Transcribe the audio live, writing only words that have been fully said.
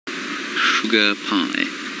sugar pie.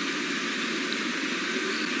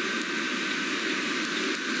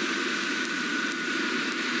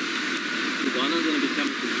 Donna's going to be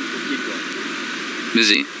coming from Chitwa.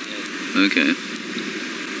 Busy? Yeah. Okay.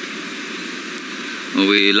 Are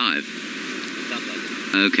we live?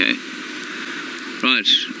 Okay. Right.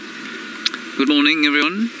 Good morning,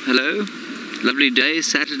 everyone. Hello. Lovely day,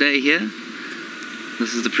 Saturday here.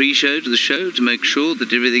 This is the pre-show to the show to make sure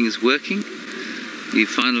that everything is working. The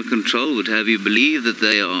final control would have you believe that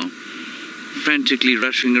they are frantically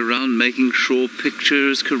rushing around making sure picture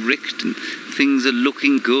is correct and things are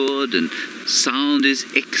looking good and sound is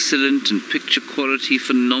excellent and picture quality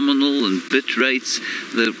phenomenal and bit rates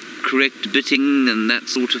the correct bitting and that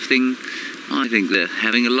sort of thing. I think they're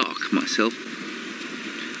having a lark myself.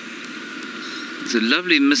 It's a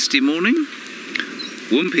lovely misty morning.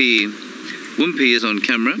 Wumpy is on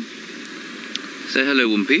camera. Say hello,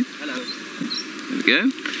 Wumpy. Hello. There we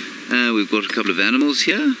go. We've got a couple of animals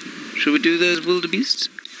here. Shall we do those wildebeests?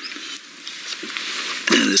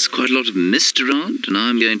 There's quite a lot of mist around, and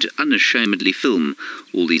I'm going to unashamedly film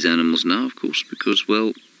all these animals now, of course, because,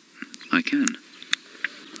 well, I can.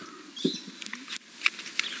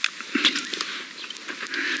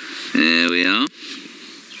 There we are.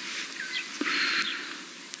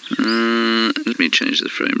 Let me change the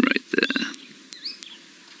frame rate there.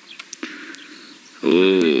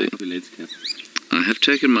 Oh, I have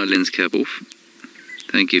taken my lens cap off.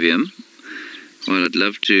 Thank you, Wium. While I'd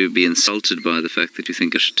love to be insulted by the fact that you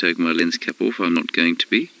think I should take my lens cap off, I'm not going to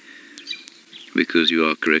be. Because you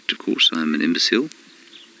are correct, of course, I'm an imbecile.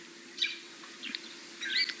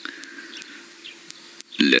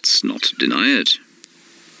 Let's not deny it.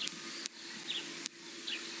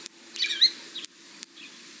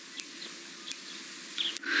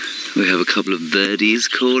 We have a couple of birdies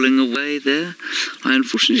calling away there. I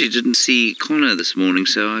unfortunately didn't see Connor this morning,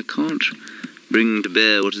 so I can't bring to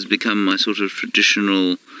bear what has become my sort of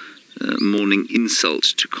traditional morning insult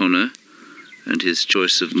to Connor and his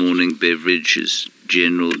choice of morning beverage, his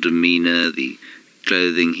general demeanour, the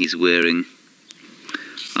clothing he's wearing.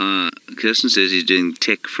 Kirsten says he's doing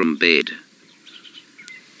tech from bed.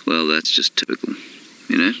 Well, that's just typical,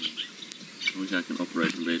 you know. I wish I could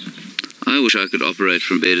operate from bed. I wish I could operate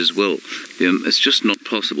from bed as well. It's just not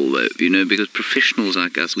possible, though, you know, because professionals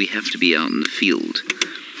like us, we have to be out in the field.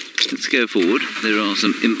 Let's go forward. There are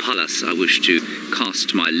some impalas I wish to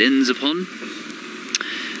cast my lens upon.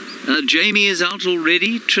 Jamie is out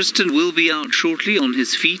already. Tristan will be out shortly on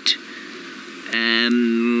his feet.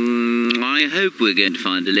 I hope we're going to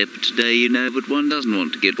find a leopard today, you know, but one doesn't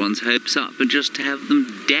want to get one's hopes up and just to have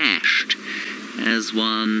them dashed as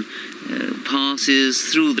one passes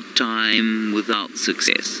through the time without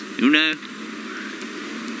success, you know.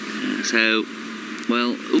 So,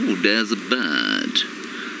 well, ooh, there's a bird.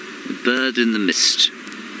 A bird in the mist.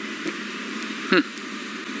 Huh.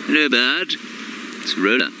 Hello, bird. It's a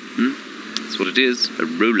roller. That's what it is. A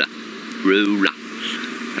roller. Roller.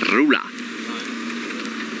 Roller.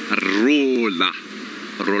 Roller.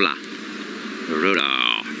 Roller.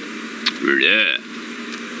 Roller. Roller.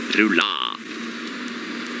 Roller.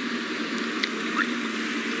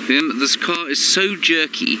 This car is so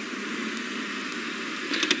jerky. Do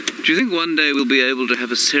you think one day we'll be able to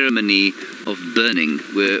have a ceremony of burning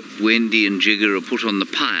where Wendy and Jigger are put on the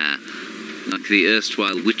pyre like the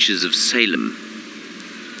erstwhile witches of Salem?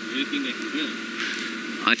 Do you think they can burn?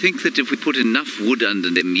 I think that if we put enough wood under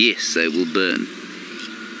them, yes, they will burn.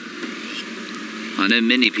 I know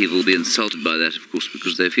many people will be insulted by that, of course,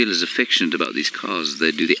 because they feel as affectionate about these cars as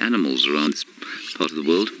they do the animals around this part of the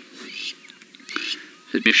world.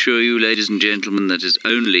 Let me assure you, ladies and gentlemen, that is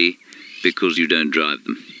only because you don't drive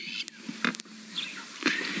them.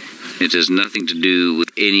 It has nothing to do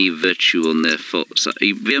with any virtue on their fault.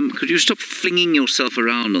 Could you stop flinging yourself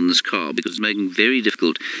around on this car, because it's making it very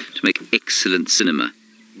difficult to make excellent cinema.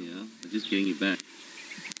 Yeah, I'm just getting you back.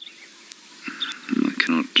 I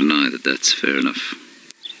cannot deny that that's fair enough.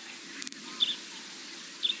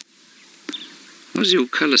 Why is your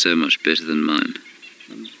colour so much better than mine?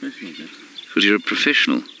 I'm a professional, Jack. Because you're a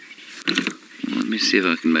professional. Well, let me see if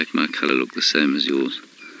I can make my colour look the same as yours.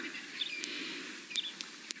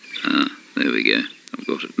 Ah, there we go. I've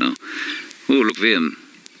got it now. Oh, look, Wium.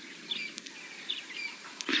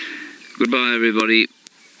 Goodbye, everybody.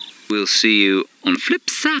 We'll see you on the flip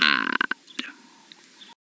side.